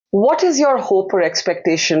What is your hope or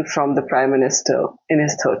expectation from the Prime Minister in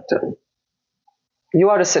his third term? You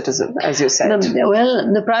are a citizen, as you said.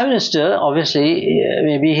 Well, the Prime Minister, obviously,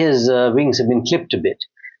 maybe his wings have been clipped a bit,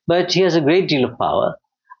 but he has a great deal of power.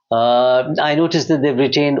 I noticed that they've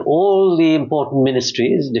retained all the important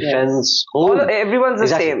ministries, defense, home. Everyone's the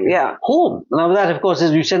same, yeah. Home. Now that, of course,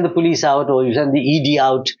 is you send the police out or you send the ED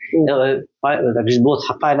out, that is both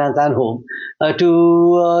finance and home,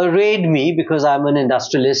 to raid me because I'm an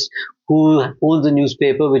industrialist who owns a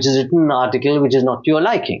newspaper which has written an article which is not to your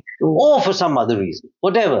liking, or for some other reason,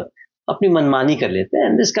 whatever. Apni manmani kar lete hain,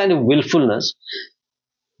 and this kind of willfulness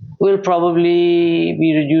will probably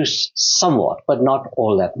be reduced somewhat, but not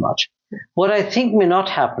all that much. What I think may not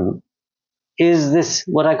happen is this,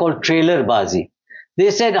 what I call trailerbazi. They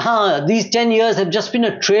said, these 10 years have just been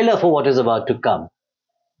a trailer for what is about to come.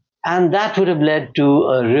 And that would have led to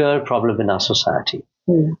a real problem in our society.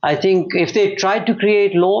 I think if they tried to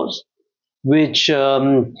create laws which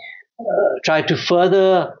try to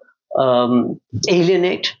further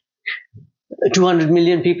alienate 200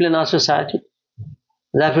 million people in our society,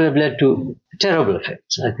 that would have led to terrible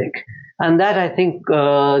effects, I think. And that, I think,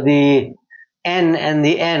 the N and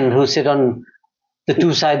the N who sit on the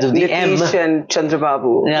two sides of the Nitish and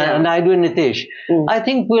Chandrababu. And Naidu and Nitish, I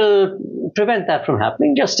think will prevent that from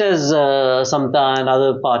happening, just as Samta and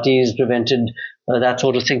other parties prevented that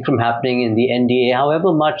sort of thing from happening in the NDA,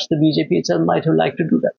 however much the BJP itself might have liked to do that.